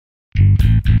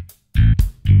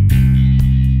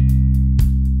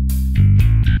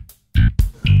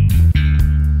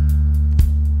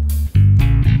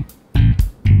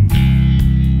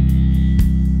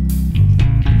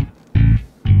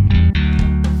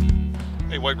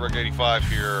White Rug 85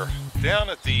 here, down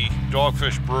at the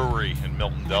Dogfish Brewery in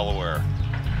Milton, Delaware.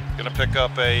 Gonna pick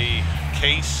up a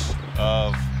case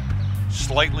of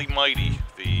Slightly Mighty,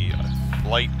 the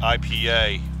light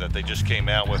IPA that they just came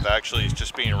out with. Actually, it's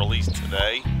just being released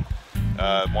today,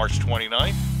 March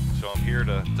 29th. So I'm here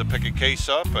to pick a case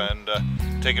up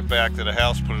and take it back to the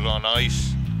house, put it on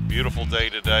ice. Beautiful day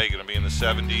today, gonna be in the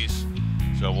 70s.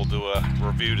 So we'll do a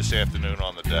review this afternoon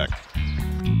on the deck.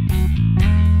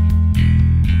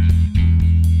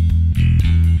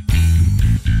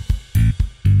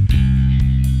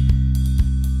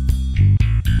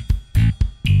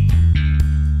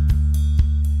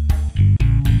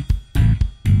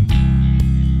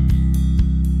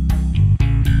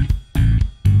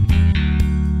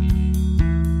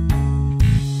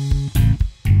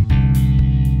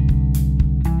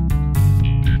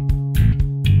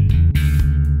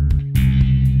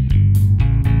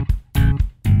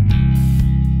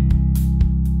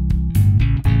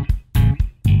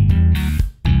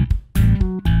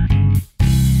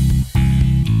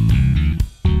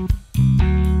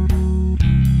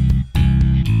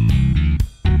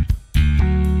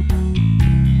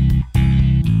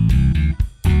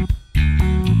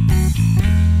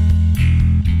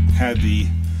 Had the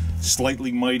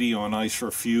Slightly Mighty on ice for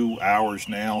a few hours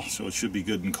now, so it should be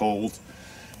good and cold.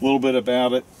 A little bit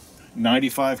about it: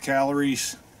 95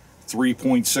 calories,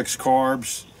 3.6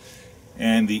 carbs,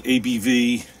 and the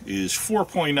ABV is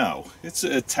 4.0. It's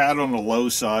a tad on the low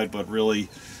side, but really,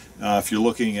 if you're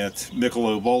looking at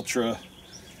Michelob Ultra,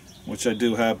 which I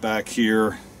do have back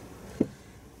here,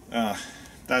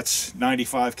 that's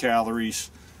 95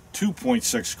 calories,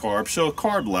 2.6 carbs, so a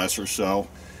carb less or so.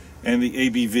 And the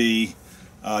ABV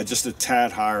just a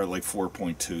tad higher, like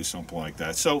 4.2, something like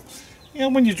that. So, you know,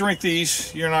 when you drink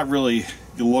these, you're not really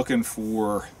looking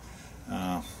for,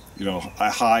 you know, a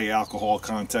high alcohol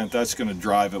content. That's going to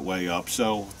drive it way up.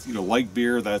 So, you know, light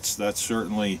beer, that's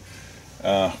certainly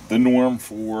the norm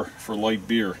for light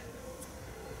beer.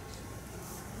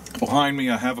 Behind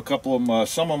me, I have a couple of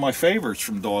some of my favorites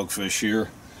from Dogfish here: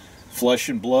 Flesh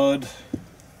and Blood,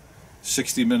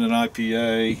 60-minute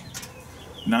IPA,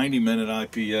 90-minute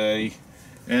IPA,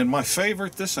 and my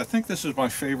favorite, I think this is my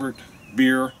favorite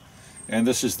beer, and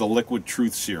this is the Liquid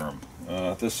Truth Serum.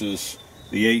 This is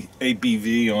the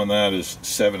ABV on that is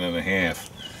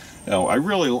 7.5. Now, I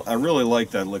really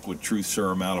like that Liquid Truth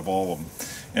Serum out of all of them.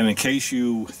 And in case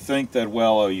you think that,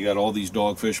 well, you got all these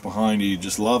Dogfish behind you, you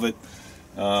just love it,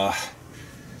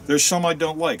 there's some I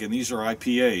don't like, and these are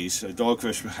IPAs.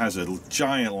 Dogfish has a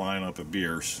giant lineup of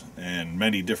beers and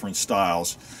many different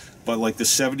styles. But like the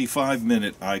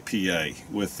 75-minute IPA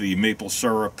with the maple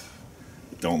syrup,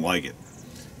 don't like it.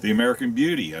 The American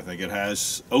Beauty, I think it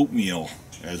has oatmeal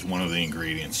as one of the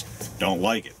ingredients, don't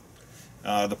like it.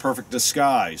 The Perfect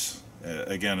Disguise,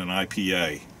 again an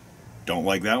IPA, don't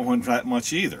like that one that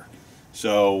much either.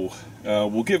 So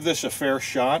we'll give this a fair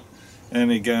shot.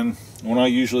 And again, when I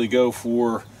usually go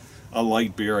for a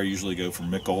light beer, I usually go for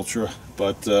Michelob Ultra.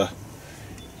 But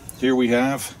here we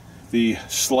have the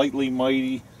Slightly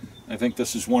Mighty. I think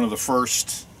this is one of the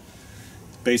first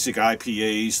basic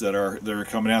IPAs that are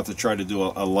coming out to try to do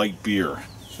a light beer.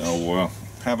 So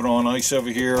have it on ice over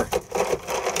here.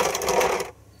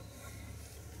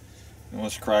 And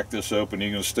let's crack this open. Are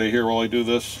you going to stay here while I do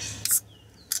this?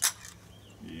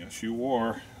 Yes, you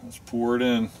are. Let's pour it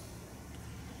in.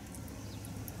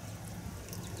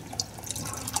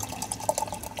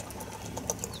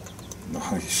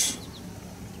 Nice.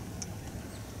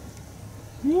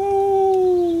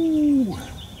 Woo!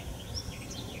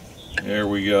 There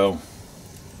we go.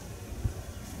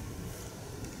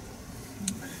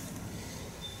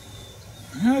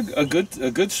 A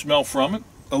good smell from it.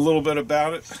 A little bit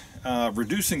about it.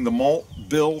 Reducing the malt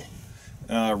bill,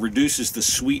 reduces the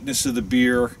sweetness of the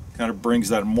beer, kind of brings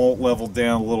that malt level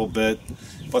down a little bit,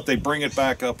 but they bring it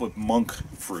back up with monk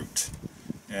fruit,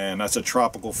 and that's a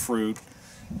tropical fruit.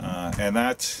 And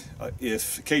that, in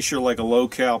case you're like a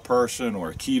low-cal person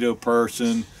or a keto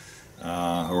person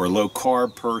or a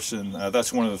low-carb person,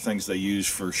 that's one of the things they use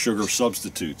for sugar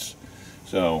substitutes.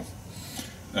 So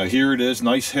here it is,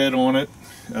 nice head on it.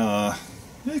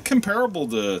 Comparable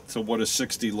to what a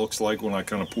 60 looks like when I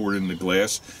kind of pour it in the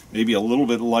glass. Maybe a little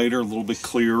bit lighter, a little bit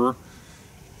clearer.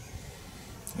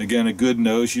 Again, a good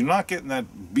nose. You're not getting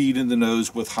that beat in the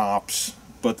nose with hops,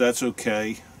 but that's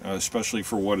okay, especially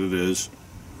for what it is.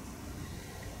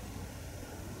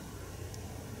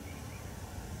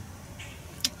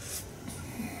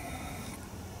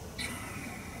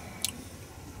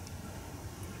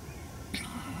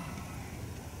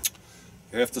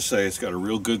 I have to say, it's got a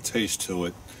real good taste to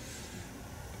it.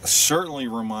 Certainly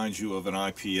reminds you of an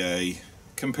IPA,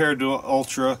 compared to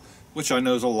Ultra, which I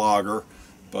know is a lager,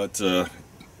 but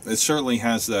it certainly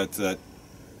has that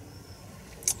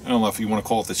I don't know if you want to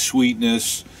call it the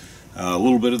sweetness, a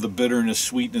little bit of the bitterness,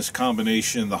 sweetness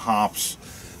combination, the hops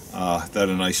that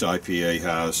a nice IPA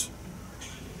has.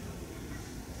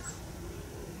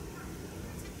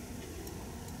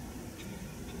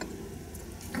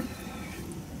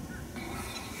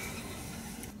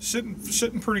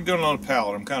 Sitting pretty good on the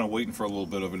palate. I'm kind of waiting for a little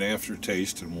bit of an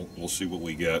aftertaste, and we'll see what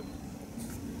we get.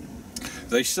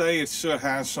 They say it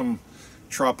has some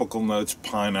tropical notes: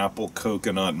 pineapple,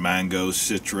 coconut, mango,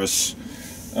 citrus.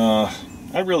 I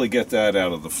really get that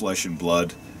out of the Flesh and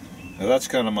Blood. Now, that's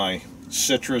kind of my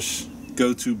citrus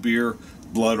go-to beer.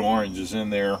 Blood orange is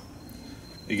in there.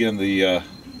 Again, the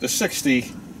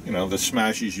 60, you know, that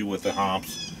smashes you with the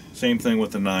hops. Same thing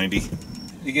with the 90.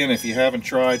 Again, if you haven't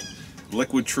tried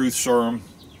Liquid Truth Serum,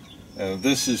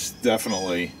 this is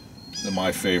definitely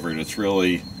my favorite.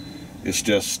 It's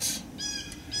just,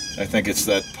 I think it's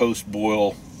that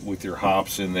post-boil with your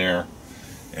hops in there,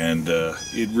 and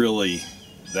it really,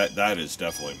 that is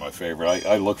definitely my favorite.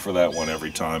 I look for that one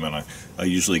every time, and I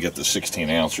usually get the 16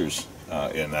 ounces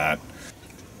in that.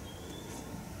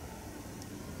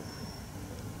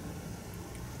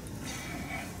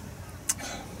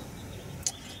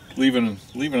 Leaving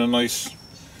a nice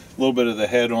little bit of the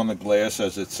head on the glass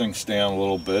as it sinks down a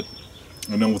little bit.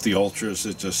 And then with the Ultras,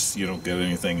 it just, you don't get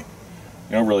anything, you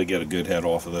don't really get a good head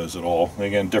off of those at all.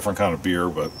 Again, different kind of beer,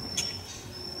 but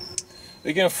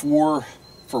again, for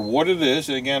what it is,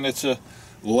 again, it's a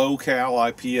low-cal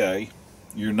IPA.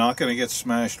 You're not going to get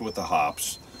smashed with the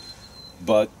hops,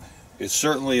 but it's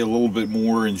certainly a little bit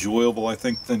more enjoyable, I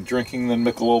think, than drinking the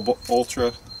Michelob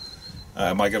Ultra.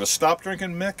 Am I going to stop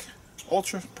drinking Mick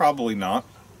Ultra? Probably not.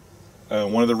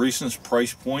 One of the reasons,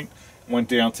 price point went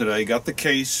down today. Got the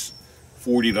case,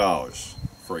 $40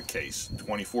 for a case,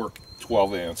 24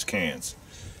 12-ounce cans.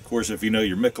 Of course, if you know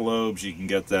your Michelobs, you can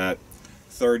get that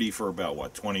 30 for about,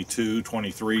 what, 22,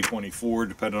 23, 24,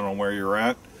 depending on where you're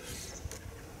at.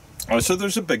 So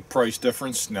there's a big price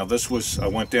difference. Now this was, I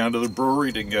went down to the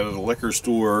brewery, didn't get it at a liquor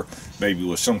store, maybe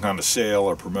with some kind of sale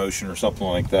or promotion or something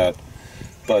like that.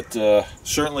 But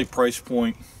certainly price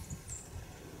point,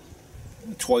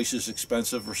 twice as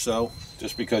expensive or so,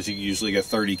 just because you usually get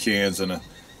 30 cans in a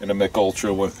Mick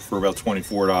Ultra for about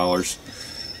 $24.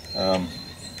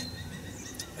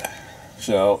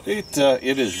 So it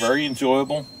is very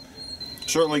enjoyable.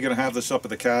 Certainly going to have this up at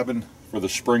the cabin for the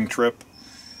spring trip.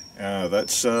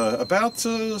 That's about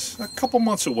a couple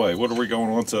months away. What are we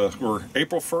going on to? We're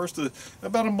April 1st,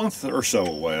 about a month or so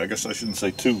away. I guess I shouldn't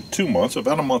say two months,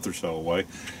 about a month or so away.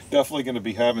 Definitely going to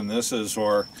be having this as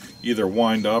our either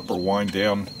wind up or wind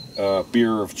down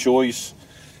beer of choice,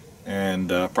 and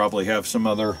probably have some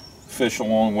other fish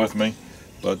along with me.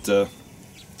 But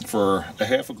for a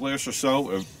half a glass or so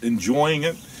of enjoying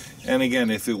it, and again,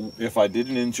 if I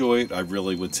didn't enjoy it, I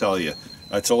really would tell you.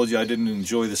 I told you I didn't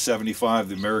enjoy the 75,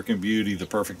 the American Beauty, the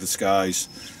Perfect Disguise,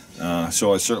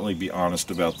 so I'd certainly be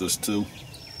honest about this too.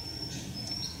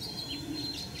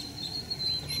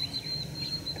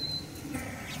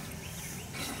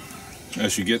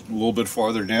 As you get a little bit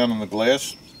farther down in the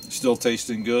glass, still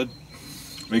tasting good.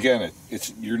 Again,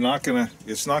 it's not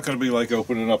gonna be like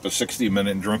opening up a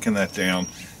 60-minute and drinking that down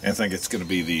and think it's gonna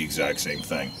be the exact same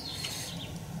thing.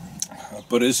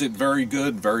 But is it very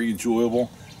good, very enjoyable?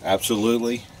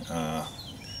 Absolutely.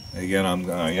 Again,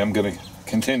 I am going to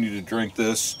continue to drink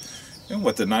this. And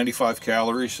what, the 95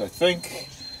 calories? I think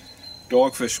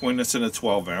Dogfish, when it's in the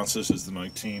 12 ounces, is the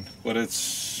 19, but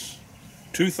it's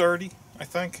 230, I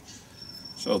think.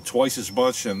 So twice as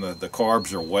much, and the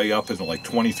carbs are way up into like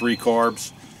 23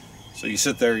 carbs. So you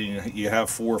sit there, you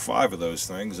have 4 or 5 of those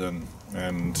things, and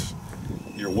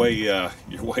you're way out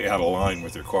of line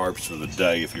with your carbs for the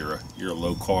day if you're a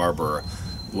low carb or a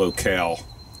low cal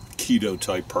keto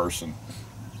type person.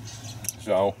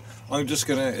 So I'm just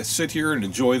gonna sit here and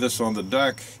enjoy this on the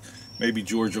deck. Maybe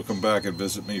George will come back and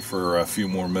visit me for a few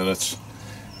more minutes,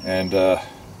 and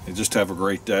just have a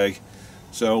great day.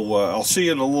 So I'll see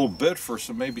you in a little bit for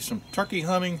maybe some turkey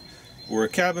hunting or a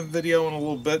cabin video in a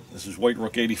little bit. This is White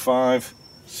Rook 85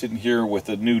 sitting here with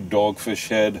a new Dogfish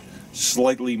Head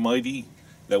Slightly Mighty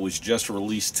that was just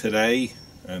released today,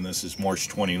 and this is March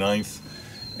 29th.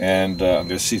 And I'm going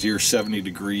to sit here, 70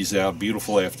 degrees out,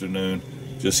 beautiful afternoon,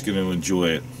 just going to enjoy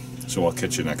it. So I'll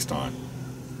catch you next time.